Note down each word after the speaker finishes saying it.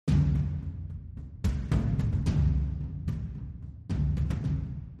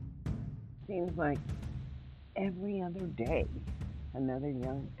seems like every other day, another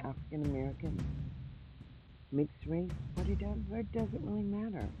young African American mixed race, what does it really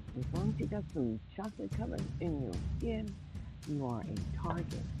matter? As long as you got some chocolate color in your skin, you are a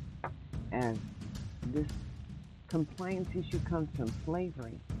target. And this compliance issue comes from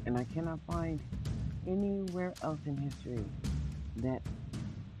slavery, and I cannot find anywhere else in history that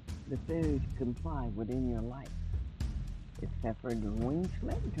the failure to comply within your life, except for during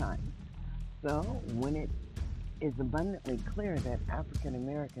slave times. So when it is abundantly clear that African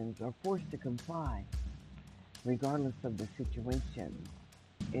Americans are forced to comply, regardless of the situation,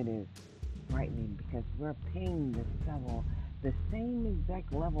 it is frightening because we're paying the same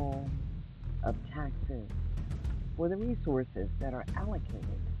exact level of taxes for the resources that are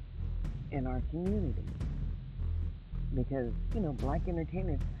allocated in our community. Because, black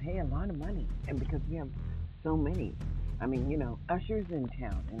entertainers pay a lot of money. And because we have so many. I mean, Usher's in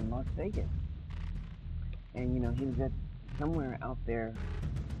town in Las Vegas. And, he was at somewhere out there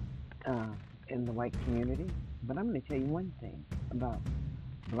in the white community. But I'm going to tell you one thing about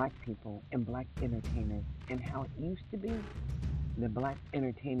black people and black entertainers and how it used to be. The black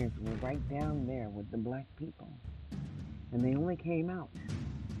entertainers were right down there with the black people. And they only came out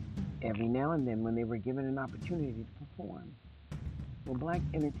every now and then when they were given an opportunity to perform. Well, black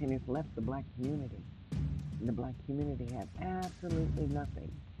entertainers left the black community. And the black community had absolutely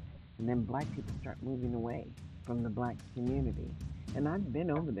nothing. And then black people start moving away from the black community. And I've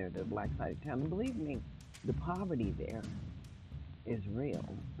been over there to the black side of town. And believe me, the poverty there is real.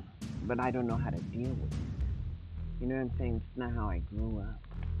 But I don't know how to deal with it. You know what I'm saying? It's not how I grew up.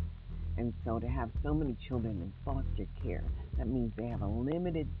 And so to have so many children in foster care, that means they have a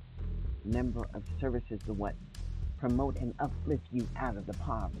limited number of services to what promote and uplift you out of the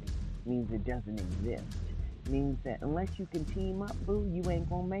poverty. It means it doesn't exist. It means that unless you can team up, boo, you ain't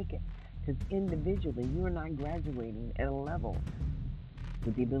gonna make it. Because individually, you're not graduating at a level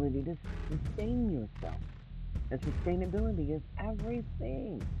with the ability to sustain yourself. And sustainability is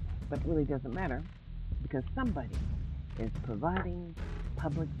everything. But it really doesn't matter because somebody is providing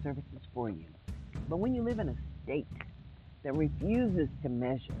public services for you. But when you live in a state that refuses to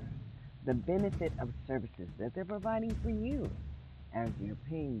measure the benefit of services that they're providing for you as you're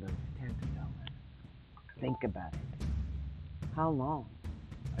paying those tax dollars, think about it. How long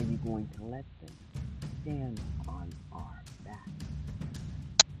are you going to let them stand on our back?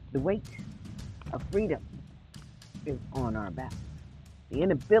 The weight of freedom is on our backs. The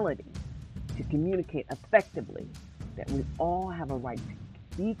inability to communicate effectively that we all have a right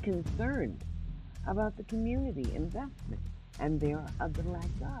to be concerned about the community investment and their other lack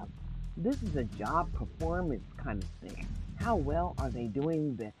of. This is a job performance kind of thing. How well are they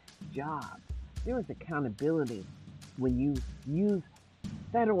doing the job? There is accountability when you use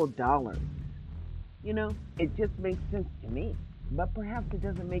federal dollars. It just makes sense to me, but perhaps it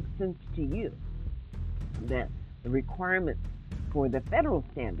doesn't make sense to you that the requirements for the federal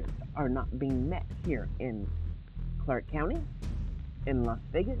standards are not being met here in Clark County, in Las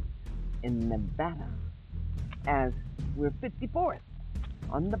Vegas, in Nevada, as we're 54th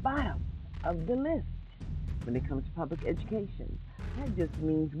on the bottom of the list when it comes to public education. That just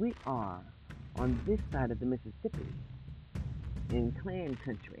means we are on this side of the Mississippi in Klan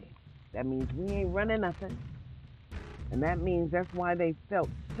country. That means we ain't running nothing. And that means that's why they felt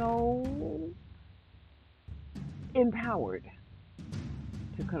so empowered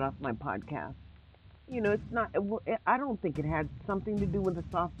to cut off my podcast. It's not, I don't think it had something to do with the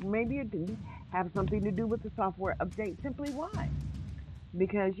software. Maybe it didn't have something to do with the software update. Simply why?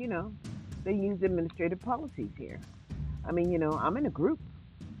 Because, they use administrative policies here. I mean, I'm in a group.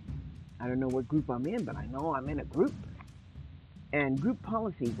 I don't know what group I'm in, but I know I'm in a group. And group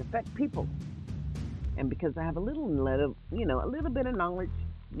policies affect people. And because I have a little bit of knowledge,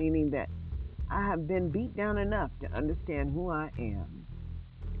 meaning that I have been beat down enough to understand who I am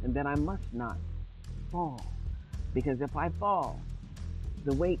and that I must not fall. Because if I fall,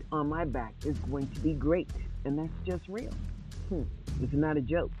 the weight on my back is going to be great. And that's just real. It's not a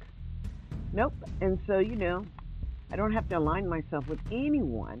joke. Nope. And so, I don't have to align myself with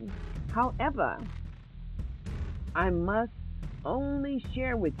anyone. However, I must only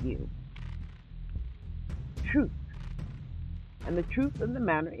share with you truth. And the truth of the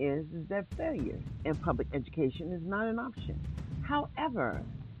matter is that failure in public education is not an option. However,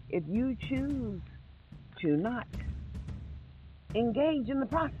 if you choose to not engage in the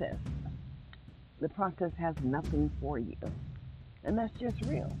process has nothing for you. And that's just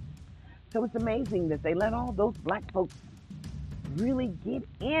real. So it's amazing that they let all those black folks really get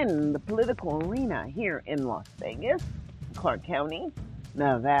in the political arena here in Las Vegas, Clark County,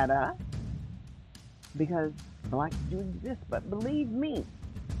 Nevada, because blacks do exist. But believe me,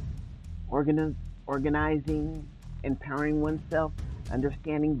 organizing, empowering oneself,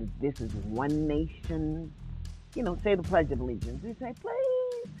 understanding that this is one nation. Say the Pledge of Allegiance. We say,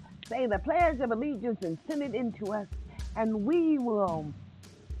 please say the Pledge of Allegiance and send it into us, and we will,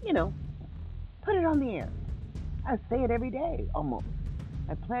 you know, put it on the air. I say it every day almost.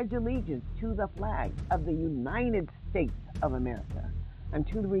 I pledge allegiance to the flag of the United States of America and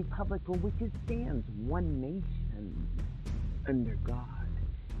to the republic for which it stands, one nation, under God,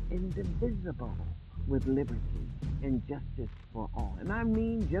 indivisible, with liberty and justice for all. And I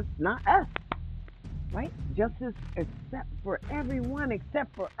mean just not us, right? Justice except for everyone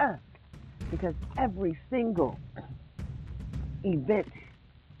except for us. Because every single event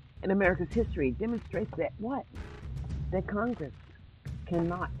in America's history demonstrates that what? That Congress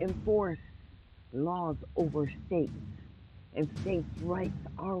cannot enforce laws over states, and states' rights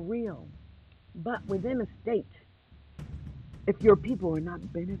are real. But within a state, if your people are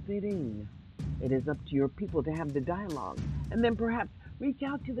not benefiting, it is up to your people to have the dialogue and then perhaps reach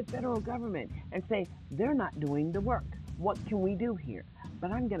out to the federal government and say, they're not doing the work. What can we do here?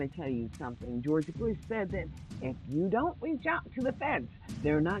 But I'm going to tell you something. George Bush said that if you don't reach out to the feds,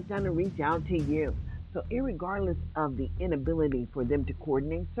 they're not going to reach out to you. So irregardless of the inability for them to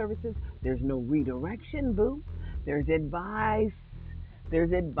coordinate services, there's no redirection, boo. There's advice.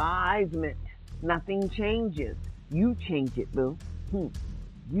 There's advisement. Nothing changes. You change it, boo.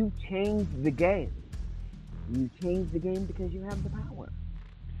 You change the game. You change the game because you have the power.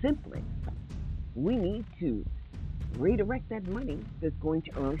 Simply, we need to redirect that money that's going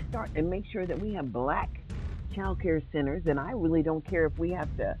to early start and make sure that we have black child care centers. And I really don't care if we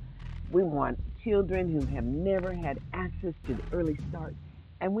want children who have never had access to the early start.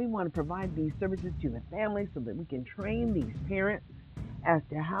 And we want to provide these services to the families so that we can train these parents as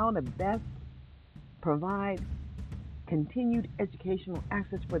to how to best provide continued educational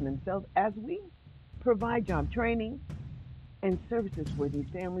access for themselves as we provide job training and services for these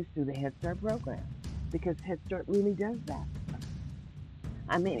families through the Head Start program. Because Head Start really does that.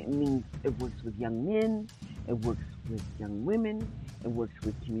 I mean, it means it works with young men, it works with young women, it works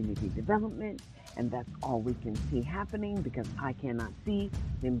with community development, and that's all we can see happening because I cannot see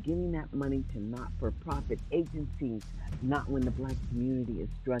them giving that money to not-for-profit agencies, not when the black community is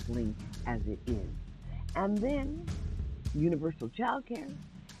struggling as it is. And then universal child care,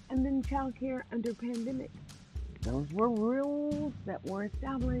 and then child care under pandemic. Those were rules that were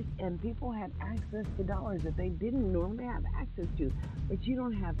established, and people had access to dollars that they didn't normally have access to. But you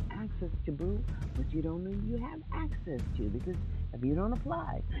don't have access to, boo, but you don't know you have access to, because if you don't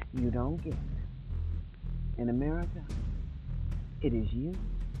apply, you don't get. In America, it is you,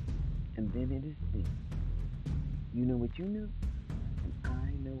 and then it is me. You know what you know, and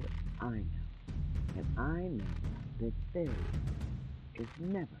I know what I know. And I know that there is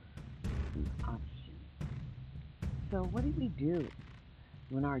never an option. So what do we do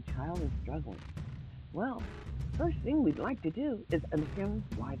when our child is struggling? Well, first thing we'd like to do is understand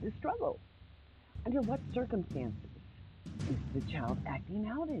why the struggle. Under what circumstances is the child acting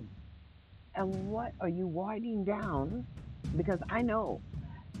out in? And what are you writing down? Because I know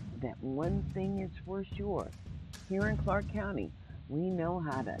that one thing is for sure. Here in Clark County, we know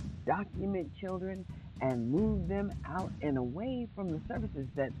how to document children and move them out and away from the services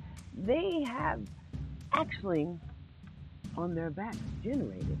that they have actually on their backs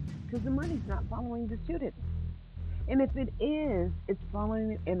generated, because the money's not following the student. And if it is, it's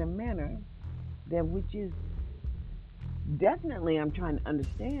following it in a manner that which is definitely, I'm trying to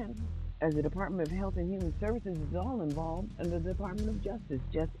understand, as the Department of Health and Human Services is all involved under the Department of Justice,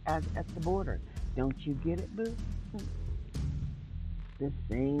 just as at the border. Don't you get it, boo? The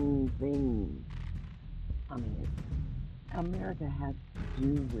same thing. I mean, America has to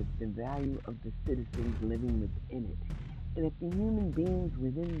do with the value of the citizens living within it. And if the human beings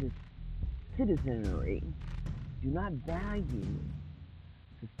within this citizenry do not value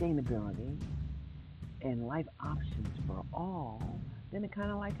sustainability and life options for all, then it kind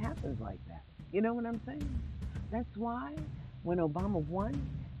of like happens like that. You know what I'm saying? That's why when Obama won,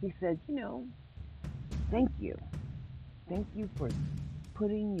 he said, thank you. Thank you for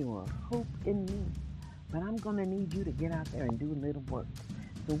putting your hope in me. But I'm going to need you to get out there and do a little work.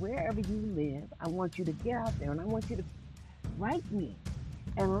 So wherever you live, I want you to get out there and I want you to write me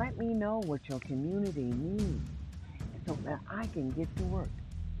and let me know what your community needs so that I can get to work.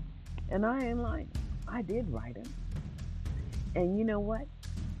 And I ain't lying. I did write him. And you know what?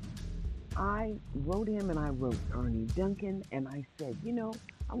 I wrote him and I wrote Ernie Duncan and I said,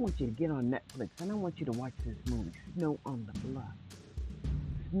 I want you to get on Netflix and I want you to watch this movie, Snow on the Bluff.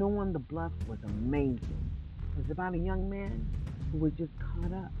 Snow on the Bluff was amazing. It was about a young man who was just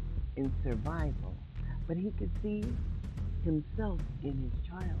caught up in survival, but he could see himself in his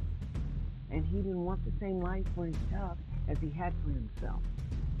child, and he didn't want the same life for his child as he had for himself.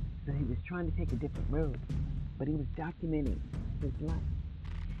 So he was trying to take a different road, but he was documenting his life.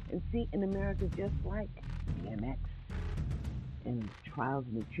 And see, in America, just like DMX and the trials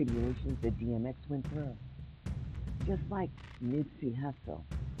and the tribulations that DMX went through, just like Nipsey Hussle,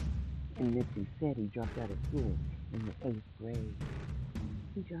 and Nipsey said he dropped out of school in the 8th grade.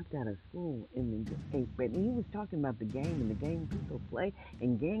 He dropped out of school in the 8th grade. And he was talking about the game and the game people play.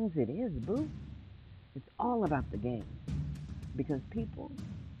 And gangs it is, boo. It's all about the game. Because people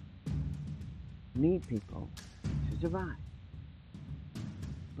need people to survive.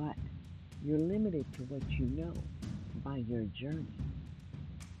 But you're limited to what you know by your journey.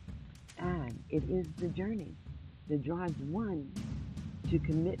 And it is the journey that drives one to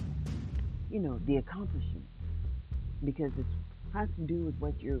commit, the accomplishment. Because it has to do with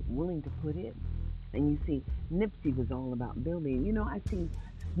what you're willing to put in. And you see, Nipsey was all about building. I see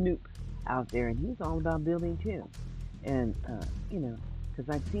Snoop out there, and he's all about building too. And, because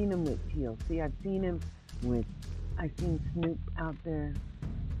I've seen him with TLC, I've seen Snoop out there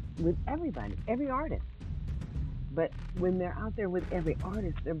with everybody, every artist. But when they're out there with every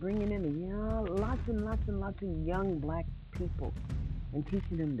artist, they're bringing in lots and lots and lots of young black people and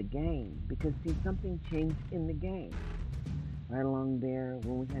teaching them the game. Because, see, something changed in the game. Right along there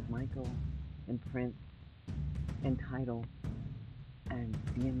when we had Michael and Prince and Tidal and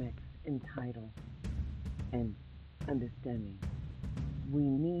DMX and Tidal and understanding. We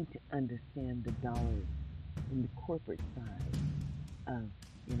need to understand the dollars in the corporate side of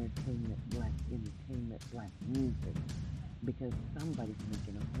black entertainment, black music, because somebody's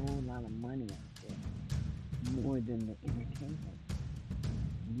making a whole lot of money out there, more than the entertainment.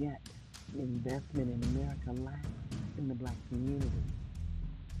 Yet, the investment in America lacks in the black community.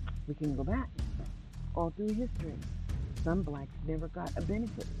 We can go back all through history. Some blacks never got a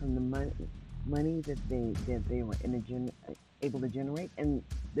benefit from the money that they were able to generate, and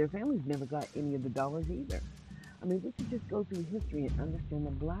their families never got any of the dollars either. I mean, we could just go through history and understand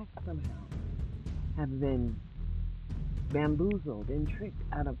that blacks somehow have been bamboozled and tricked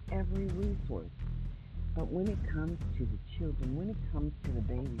out of every resource. But when it comes to the children, when it comes to the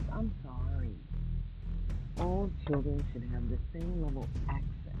babies, I'm sorry. All children should have the same level of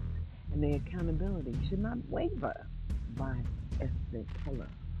access, and their accountability should not waver by ethnic color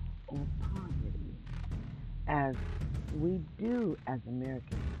or poverty, as we do as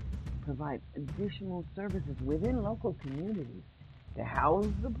Americans provide additional services within local communities to house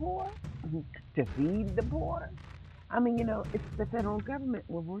the poor, to feed the poor. I mean, it's the federal government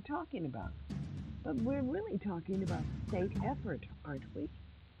what we're talking about. But we're really talking about state effort, aren't we?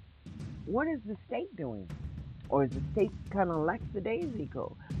 What is the state doing? Or is the state kind of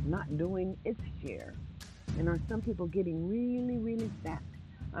lackadaisical, not doing its share? And are some people getting really, really fat?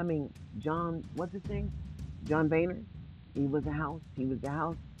 I mean, what's his name? John Boehner? He was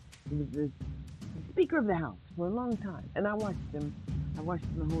the Speaker of the House for a long time. And I watched him the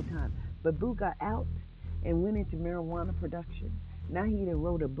whole time. But Boo got out and went into marijuana production. Now he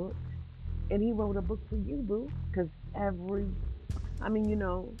wrote a book. And he wrote a book for you, Boo. Because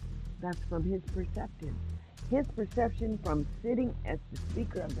that's from his perspective. His perception from sitting as the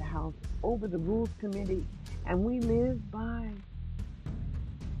Speaker of the House over the Rules Committee. And we live by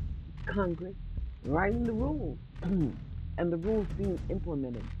Congress writing the rules. And the rules being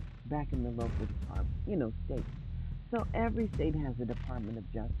implemented back in the local department, states. So every state has a Department of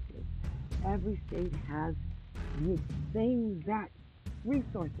Justice. Every state has the same exact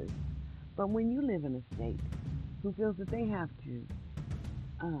resources. But when you live in a state who feels that they have to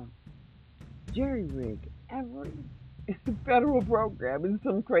jerry-rig every federal program and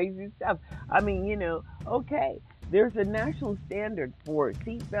some crazy stuff. I mean, okay, there's a national standard for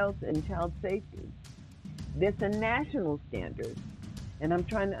seatbelts and child safety. There's a national standard. And I'm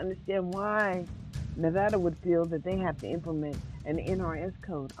trying to understand why Nevada would feel that they have to implement an NRS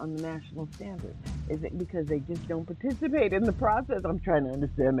code on the national standard. Is it because they just don't participate in the process? I'm trying to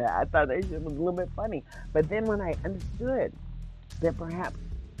understand that. I thought that shit was a little bit funny. But then when I understood that perhaps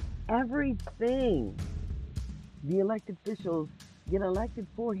everything the elected officials get elected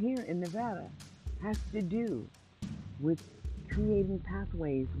for here in Nevada has to do with creating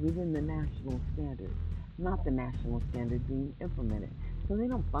pathways within the national standards, not the national standard being implemented. So they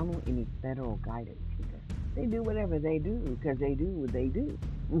don't follow any federal guidance here. They do whatever they do because they do what they do.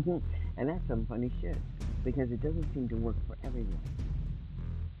 And that's some funny shit because it doesn't seem to work for everyone.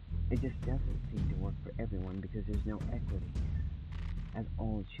 It just doesn't seem to work for everyone because there's no equity. as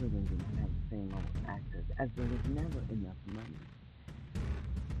all children do not have the same level of access, as there was never enough money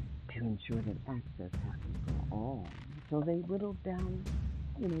to ensure that access happened for all. So they whittled down,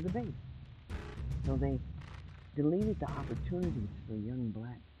 the base. So they deleted the opportunities for young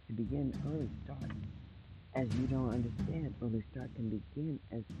blacks to begin early start. As you don't understand, early start can begin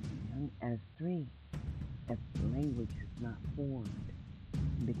as young as 3, if language is not formed.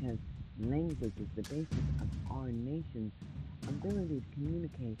 Because language is the basis of our nation's ability to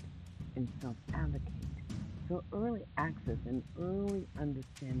communicate and self-advocate. So early access and early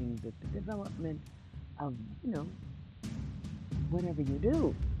understanding that the development of, whatever you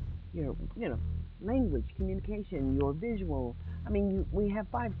do, your, language, communication, your visual. We have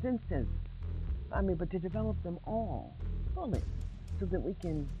 5 senses. But to develop them all fully so that we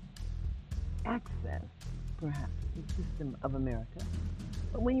can access, perhaps, the system of America.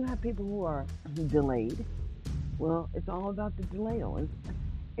 But when you have people who are delayed, well, it's all about the delay.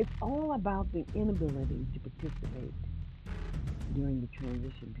 It's all about the inability to participate during the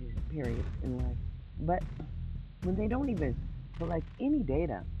transition period in life. But when they don't even collect any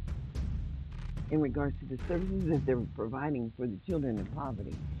data in regards to the services that they're providing for the children in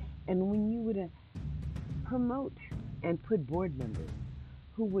poverty, and when you would promote and put board members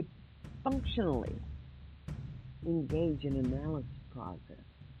who would functionally engage in analysis process,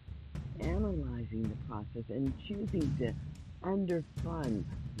 analyzing the process, and choosing to underfund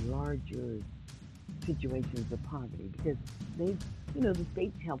larger situations of poverty because the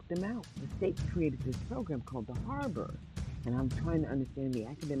states helped them out. The states created this program called the Harbor, and I'm trying to understand the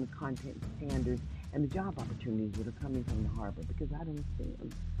academic content standards and the job opportunities that are coming from the Harbor because I don't see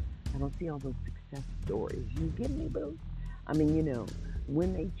them. I don't see all those success stories. You get me, boo?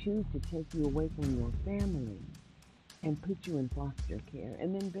 When they choose to take you away from your family and put you in foster care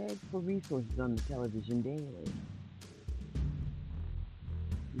and then beg for resources on the television daily,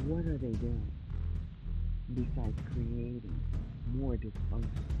 what are they doing besides creating more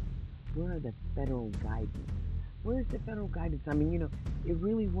dysfunction? Where are the federal guidance? Where's the federal guidance? It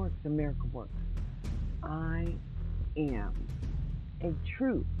really works. America works. I am a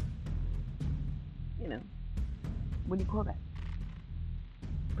true, what do you call that?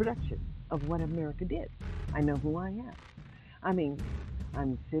 Production of what America did. I know who I am.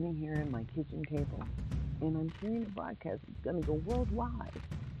 I'm sitting here at my kitchen table and I'm hearing a broadcast that's going to go worldwide.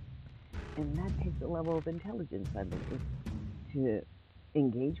 And that takes a level of intelligence, I believe, to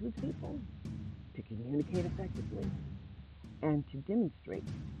engage with people, to communicate effectively, and to demonstrate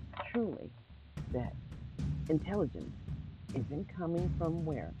truly that intelligence isn't coming from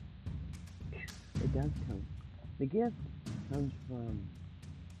where? It does come. The gift comes from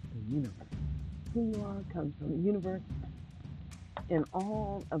the universe. Who you are comes from the universe. And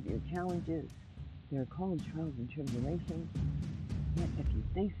all of your challenges, they're called trials and tribulations. Yet if you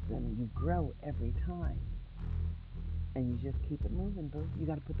face them, you grow every time. And you just keep it moving, boo. You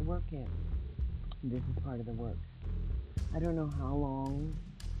got to put the work in. This is part of the work. I don't know how long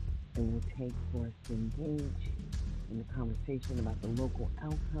it will take for us to engage in the conversation about the local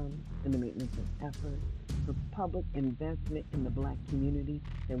outcomes and the maintenance of effort for public investment in the black community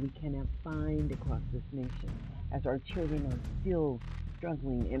that we cannot find across this nation as our children are still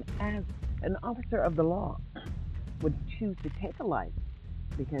struggling and as an officer of the law would choose to take a life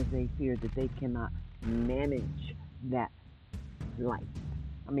because they fear that they cannot manage that life.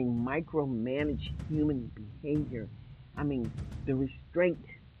 Micromanage human behavior. The restraint,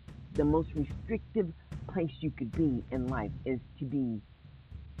 the most restrictive place you could be in life is to be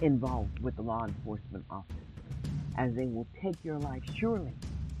involved with the law enforcement officers, as they will take your life surely,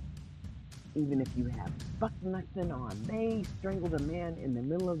 even if you have fuck nothing on. They strangled a man in the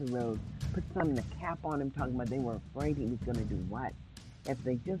middle of the road, put something, a cap on him, talking about they were afraid he was going to do what. If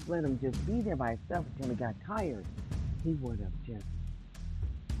they just let him just be there by himself until he got tired, he would have just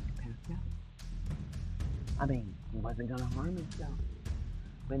passed out. He wasn't going to harm himself.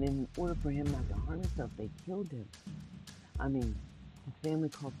 But in order for him not to harm himself, they killed him. His family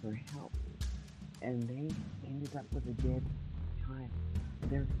called for help, and they ended up with a dead child.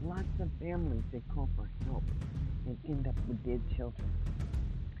 There's lots of families that call for help and end up with dead children.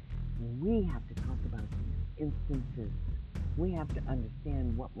 We have to talk about these instances. We have to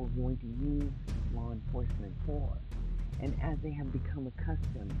understand what we're going to use law enforcement for. And as they have become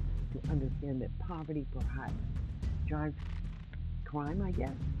accustomed to understand that poverty perhaps drives crime, I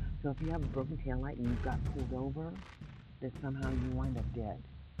guess. So if you have a broken taillight and you got pulled over, that somehow you wind up dead.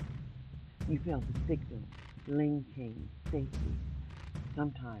 You fail to signal, lane change, safety.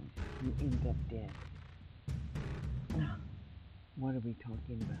 Sometimes you end up dead. Now, what are we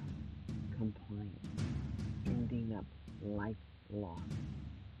talking about? Compliance. Ending up lifeless. lost.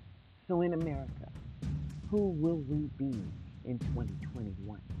 So in America, who will we be in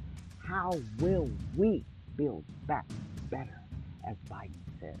 2021? How will we build back better, as Biden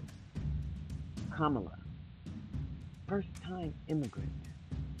says? Kamala, first-time immigrant,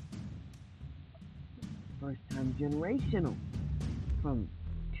 first-time generational from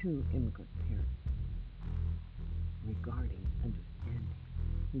two immigrant parents, regarding understanding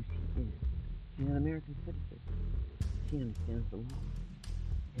who she is. She's an American citizen. She understands the law.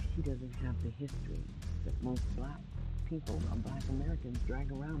 If she doesn't have the history that most black people or black Americans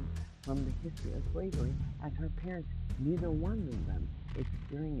drag around from the history of slavery, as her parents, neither one of them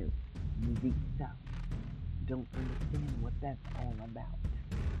experienced the deep South, don't understand what that's all about.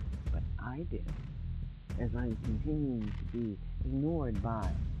 But I did, as I'm continuing to be ignored by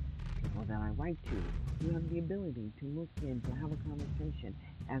people that I write to, who have the ability to look in, to have a conversation,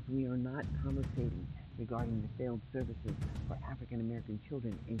 as we are not conversating regarding the failed services for African American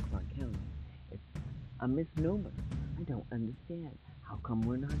children in Clark County. It's a misnomer. I don't understand. How come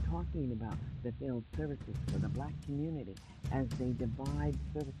we're not talking about the failed services for the black community as they divide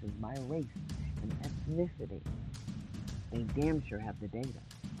services by race and ethnicity? They damn sure have the data.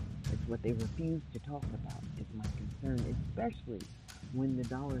 It's what they refuse to talk about is my concern, especially when the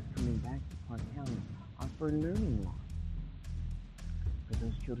dollars coming back to Clark County are for learning loss, for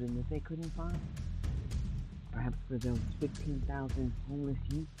those children that they couldn't find, perhaps for those 15,000 homeless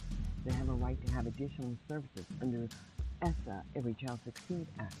youth that have a right to have additional services under ESSA, Every Child Succeed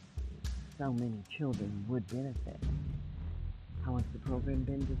Act. So many children would benefit. How has the program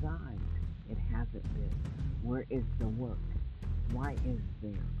been designed? It hasn't been. Where is the work? Why is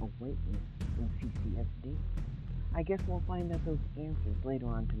there a wait list in CCSD? I guess we'll find out those answers later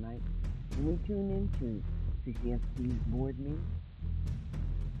on tonight when we tune into CCSD's board meeting.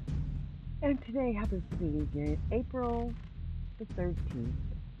 And today happens to be April the 13th.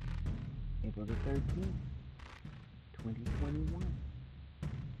 April the 13th, 2021.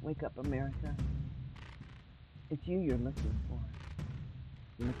 Wake up, America. It's you you're looking for.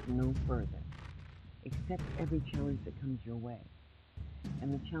 Look no further. Accept every challenge that comes your way.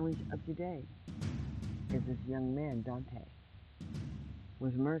 And the challenge of today is this young man, Dante,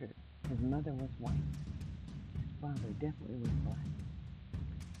 was murdered. His mother was white. His father definitely was black.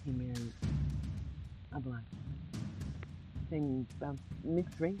 He married a black woman. Same about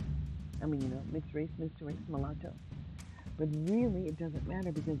mixed race. Mixed race, mulatto. But really, it doesn't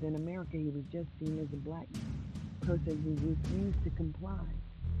matter because in America, he was just seen as a black person who refused to comply.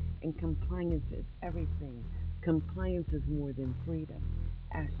 And compliance is everything. Compliance is more than freedom.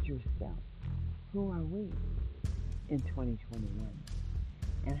 Ask yourself, who are we in 2021?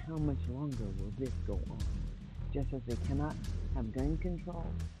 And how much longer will this go on? Just as they cannot have gun control,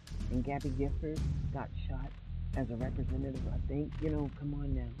 and Gabby Gifford got shot as a representative, I think, come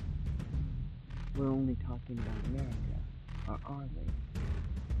on now. We're only talking about America, or are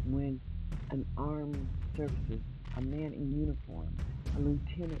we? When an armed services, a man in uniform, a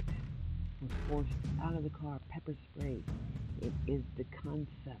lieutenant, was forced out of the car, pepper sprayed, it is the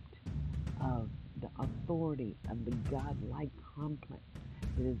concept of the authority of the godlike complex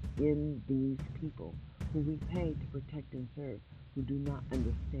that is in these people who we pay to protect and serve, who do not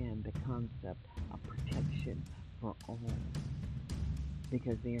understand the concept of protection for all,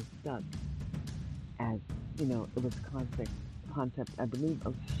 because they are stuck as, it was concept, I believe,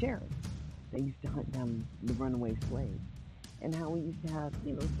 of sheriffs. They used to hunt down the runaway slaves, and how we used to have,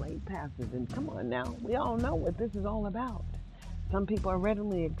 slave passes, and come on now, we all know what this is all about. Some people are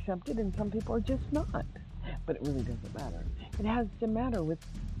readily accepted, and some people are just not, but it really doesn't matter. It has to matter with,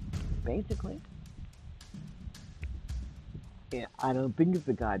 basically, I don't think it's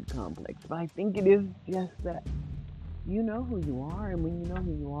a God complex, but I think it is just that you know who you are, and when you know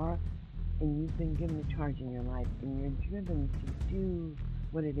who you are, and you've been given a charge in your life, and you're driven to do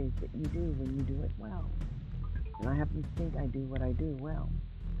what it is that you do when you do it well. And I happen to think I do what I do well.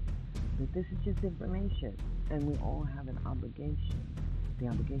 But this is just information, and we all have an obligation. The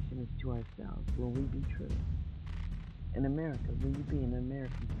obligation is to ourselves. Will we be true? In America, will you be an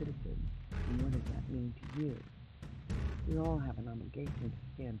American citizen? And what does that mean to you? We all have an obligation to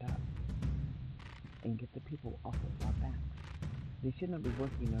stand up and get the people off of our backs. They should not be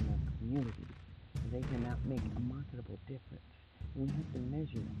working on our communities. They cannot make a marketable difference. And we have to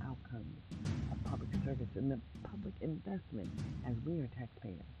measure the outcomes of public service and the public investment as we are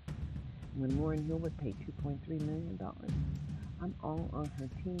taxpayers. When Lauren Hill would pay $2.3 million, I'm all on her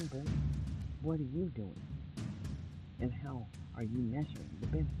team, but what are you doing? And how are you measuring the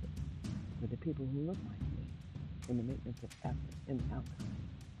benefits for the people who look like me in the maintenance of effort and outcomes?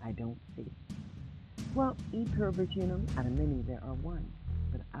 I don't see. Well, e per virginum, out of many there are one,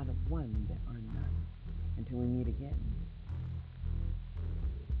 but out of one there are none. Until we meet again,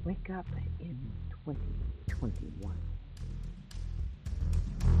 wake up in 2021.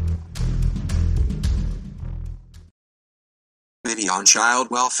 Committee on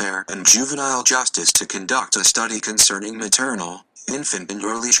Child Welfare and Juvenile Justice to conduct a study concerning maternal, infant and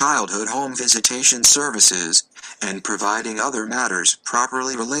early childhood home visitation services, and providing other matters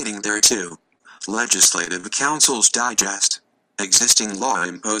properly relating thereto. Legislative Council's Digest. Existing law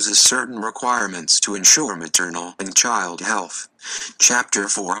imposes certain requirements to ensure maternal and child health. Chapter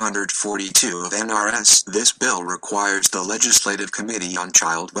 442 of NRS. This bill requires the Legislative Committee on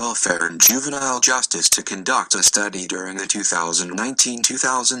Child Welfare and Juvenile Justice to conduct a study during the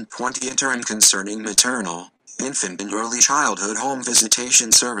 2019-2020 term concerning maternal, infant and early childhood home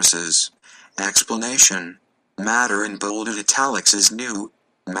visitation services. Explanation. Matter in bolded italics is new.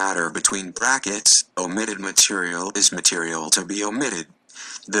 Matter between brackets, omitted material is material to be omitted.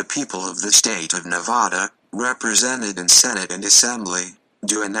 The people of the state of Nevada, represented in Senate and Assembly,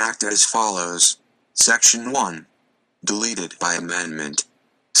 do enact as follows. Section 1. Deleted by amendment.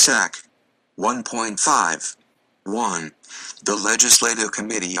 Sec. 1.5. 1. The Legislative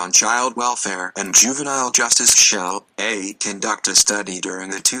Committee on Child Welfare and Juvenile Justice shall, a. conduct a study during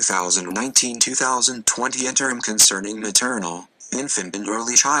the 2019-2020 interim concerning maternal, infant and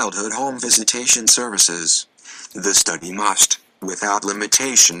early childhood home visitation services. The study must, without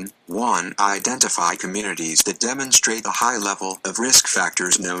limitation, 1. Identify communities that demonstrate a high level of risk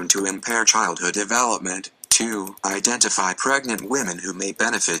factors known to impair childhood development. 2. Identify pregnant women who may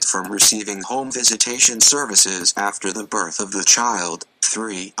benefit from receiving home visitation services after the birth of the child.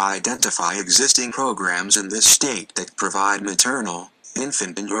 3. Identify existing programs in this state that provide maternal,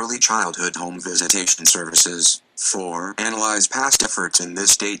 infant and early childhood home visitation services. 4. Analyze past efforts in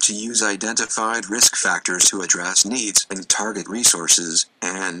this state to use identified risk factors to address needs and target resources.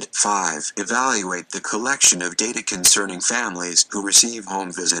 And 5. Evaluate the collection of data concerning families who receive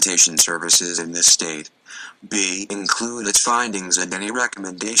home visitation services in this state. B. Include its findings and any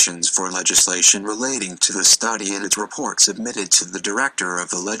recommendations for legislation relating to the study in its report submitted to the Director of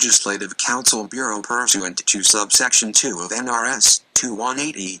the Legislative Council Bureau pursuant to subsection 2 of NRS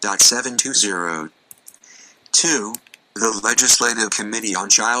 2180.720. 2. The Legislative Committee on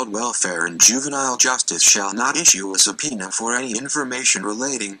Child Welfare and Juvenile Justice shall not issue a subpoena for any information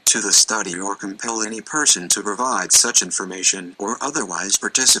relating to the study or compel any person to provide such information or otherwise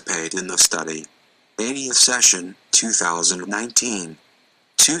participate in the study. 80th Session, 2019.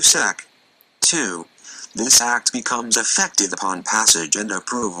 2 Sec. 2. This Act becomes effective upon passage and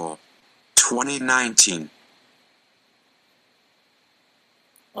approval. 2019.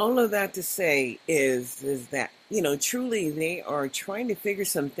 All of that to say is that, truly they are trying to figure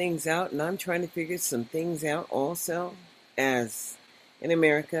some things out, and I'm trying to figure some things out also as in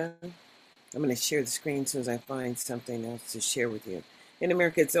America. I'm going to share the screen as soon as I find something else to share with you. In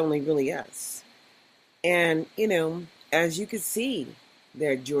America, it's only really us. And, as you can see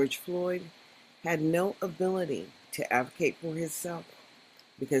there, George Floyd had no ability to advocate for himself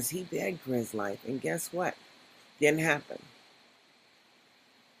because he begged for his life. And guess what? Didn't happen.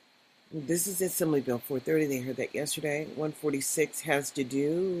 This is Assembly Bill 430. They heard that yesterday. 146 has to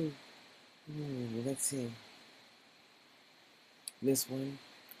do, let's see. This one.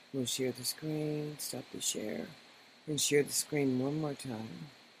 We'll share the screen, stop the share, and share the screen one more time.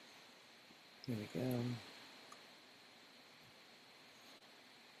 Here we go.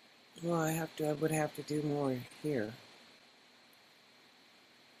 Well, I would have to do more here.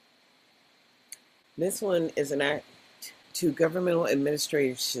 This one is an act to governmental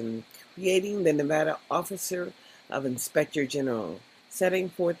administration creating the Nevada Officer of Inspector General, setting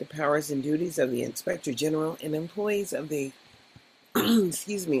forth the powers and duties of the Inspector General and employees of the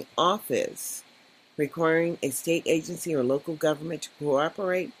office, requiring a state agency or local government to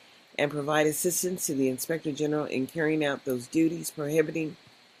cooperate and provide assistance to the Inspector General in carrying out those duties, prohibiting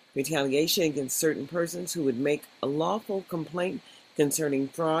retaliation against certain persons who would make a lawful complaint concerning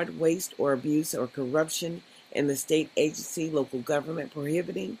fraud, waste, or abuse or corruption in the state agency, local government,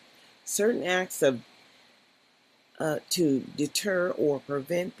 prohibiting certain acts of to deter or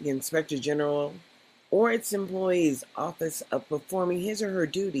prevent the Inspector General or its employees' office of performing his or her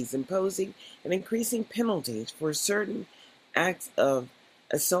duties, imposing and increasing penalties for certain acts of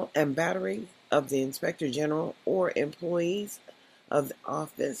assault and battery of the Inspector General or employees of the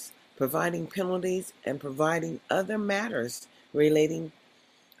office, providing penalties and providing other matters relating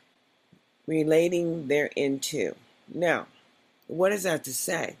thereinto. Now, what is that to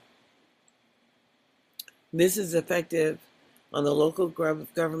say? This is effective On the local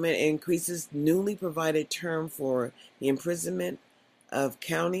government, it increases newly provided term for the imprisonment of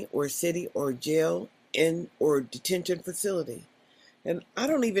county or city or jail in or detention facility. And I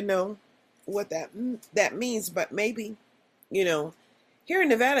don't even know what that means, but maybe, here in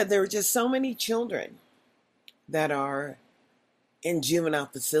Nevada, there are just so many children that are in juvenile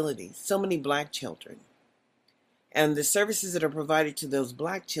facilities, so many black children. And the services that are provided to those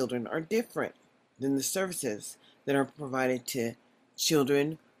black children are different than the services that are provided to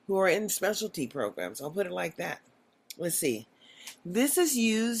children who are in specialty programs. I'll put it like that. Let's see. This is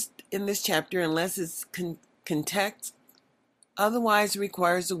used in this chapter unless its context otherwise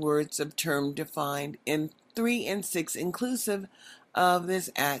requires the words of term defined in 3 and 6 inclusive of this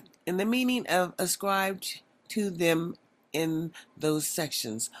act and the meaning of ascribed to them in those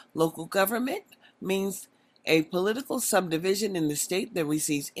sections. Local government means a political subdivision in the state that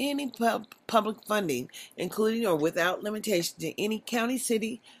receives any public funding, including or without limitation to any county,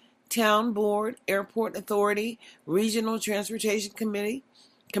 city, town, board, airport authority, regional transportation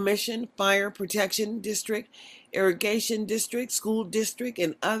commission, fire protection district, irrigation district, school district,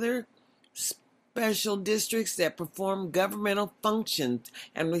 and other special districts that perform governmental functions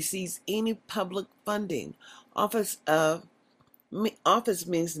and receives any public funding. Office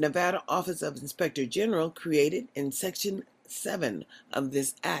means Nevada Office of Inspector General, created in Section 7 of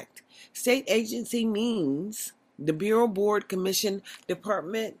this act. State agency means the Bureau, Board, Commission,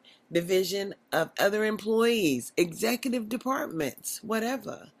 Department, Division of other employees, executive departments,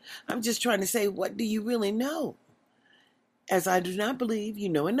 whatever. I'm just trying to say, what do you really know? As I do not believe you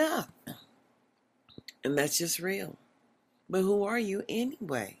know enough. And that's just real. But who are you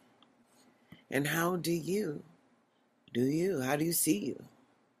anyway? And how do you? How do you see you?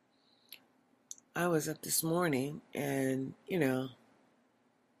 I was up this morning and, and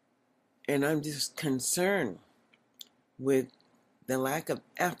I'm just concerned with the lack of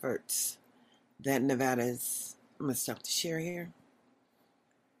efforts that Nevada's, I'm going to stop the share here,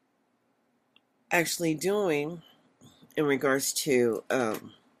 actually doing in regards to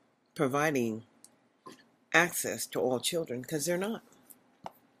providing access to all children, because they're not.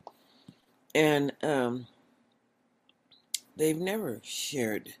 And they've never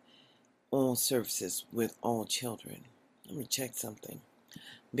shared all services with all children. Let me check something.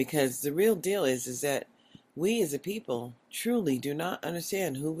 Because the real deal is that we as a people truly do not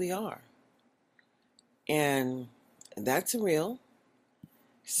understand who we are. And that's real.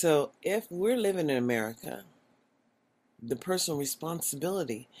 So if we're living in America, the personal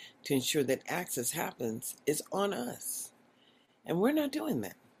responsibility to ensure that access happens is on us. And we're not doing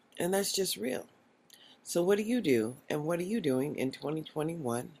that. And that's just real. So what do you do, and what are you doing in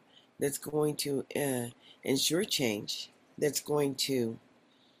 2021 that's going to ensure change, that's going to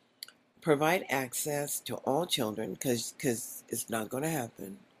provide access to all children, because it's not going to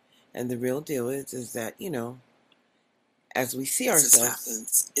happen. And the real deal is that, as we see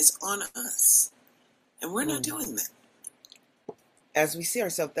ourselves, it's on us. And we're not doing that. As we see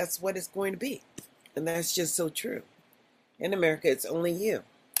ourselves, that's what it's going to be. And that's just so true. In America, it's only you.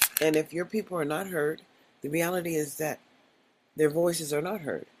 And if your people are not heard, the reality is that their voices are not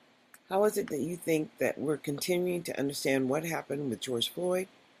heard. How is it that you think that we're continuing to understand what happened with George Floyd?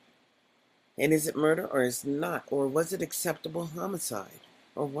 And is it murder or is it not? Or was it acceptable homicide?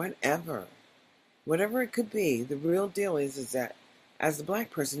 Or whatever. Whatever it could be, the real deal is that as a black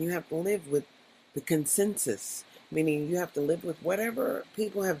person, you have to live with the consensus. Meaning you have to live with whatever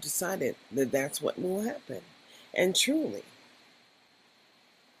people have decided that that's what will happen. And truly,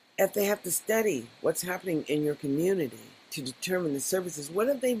 if they have to study what's happening in your community to determine the services, what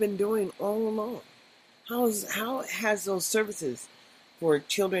have they been doing all along? How has those services for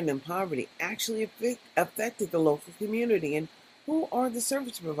children in poverty actually affected the local community? And who are the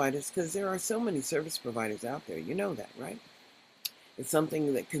service providers? Because there are so many service providers out there. You know that, right? It's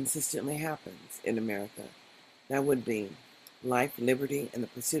something that consistently happens in America. That would be life, liberty, and the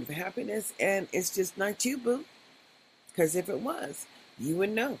pursuit of happiness. And it's just not you, boo. Because if it was, you would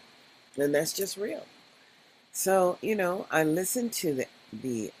know. And that's just real. So, I listened to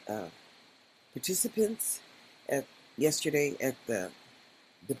the participants yesterday at the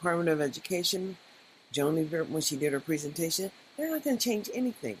Department of Education, Joni Burt, when she did her presentation. They're not going to change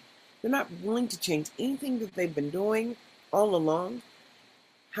anything. They're not willing to change anything that they've been doing all along.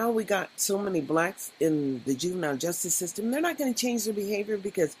 How we got so many blacks in the juvenile justice system, they're not going to change their behavior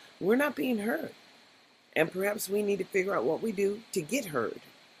because we're not being heard. And perhaps we need to figure out what we do to get heard.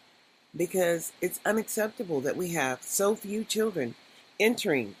 Because it's unacceptable that we have so few children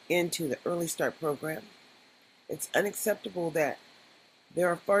entering into the Early Start program. It's unacceptable that there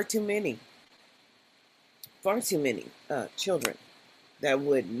are far too many far too many children that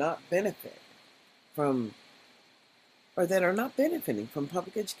would not benefit from, or that are not benefiting from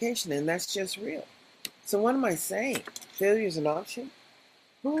public education, and that's just real. So what am I saying? Failure is an option?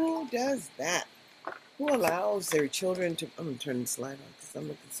 Who does that? Who allows their children to... I'm going to turn this light on because I'm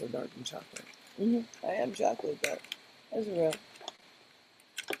looking so dark and chocolate. I am chocolate, but that's real.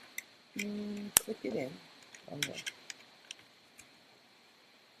 Click it in. Okay.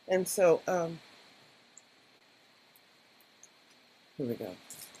 And so, here we go.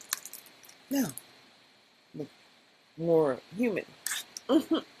 Now, look, more human.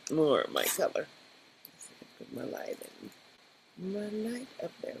 More my color. Put my light in. My light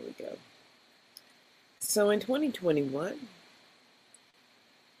up, there we go. So in 2021,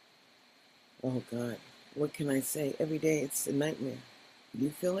 oh God, what can I say? Every day it's a nightmare. You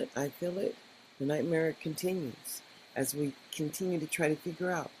feel it, I feel it. The nightmare continues as we continue to try to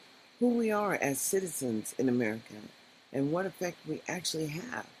figure out who we are as citizens in America and what effect we actually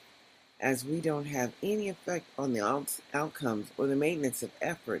have, as we don't have any effect on the outcomes or the maintenance of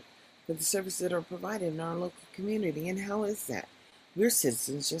effort for the services that are provided in our local community. And how is that? We're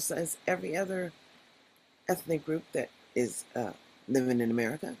citizens just as every other ethnic group that is living in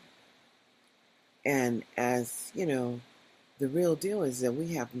America. And as, you know, the real deal is that we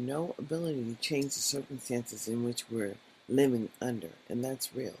have no ability to change the circumstances in which we're living under, and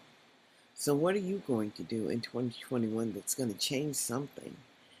that's real. So what are you going to do in 2021 that's going to change something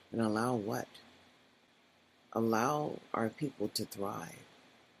and allow what? Allow our people to thrive.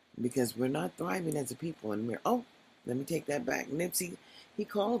 Because we're not thriving as a people, and let me take that back. Nipsey, he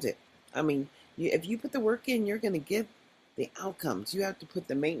called it. I mean, if you put the work in, you're going to get the outcomes. You have to put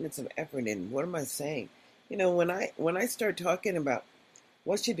the maintenance of effort in. What am I saying? You know, when I start talking about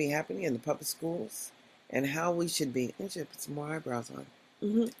what should be happening in the public schools and how we should be, I should put some more eyebrows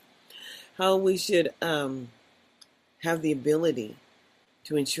on. How we should have the ability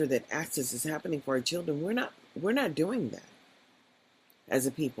to ensure that access is happening for our children. We're not doing that as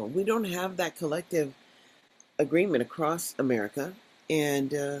a people. We don't have that collective agreement across America,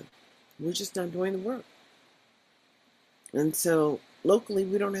 and we're just not doing the work. And so locally,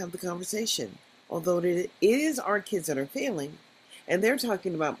 we don't have the conversation. Although it is our kids that are failing, and they're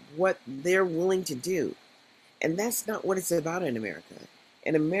talking about what they're willing to do. And that's not what it's about in America.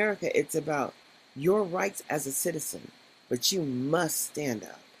 In America, it's about your rights as a citizen, but you must stand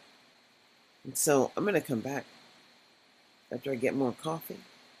up. And so I'm going to come back after I get more coffee,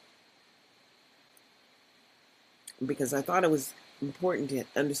 because I thought it was important to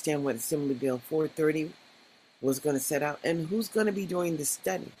understand what Assembly Bill 430 was going to set out and who's going to be doing the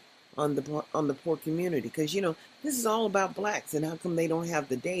study on the poor community. Because, you know, this is all about blacks, and how come they don't have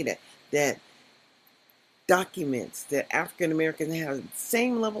the data that documents that African Americans have the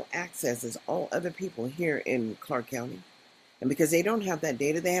same level access as all other people here in Clark County. And because they don't have that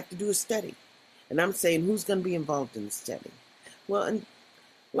data, they have to do a study. And I'm saying, who's going to be involved in the study? Well, and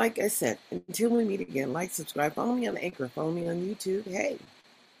like I said, until we meet again, like, subscribe, follow me on Anchor, follow me on YouTube. Hey,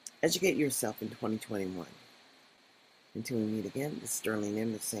 educate yourself in 2021. Until we meet again, this is Sterling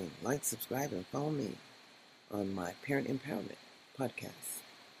M. saying, like, subscribe, and follow me on my Parent Empowerment podcast.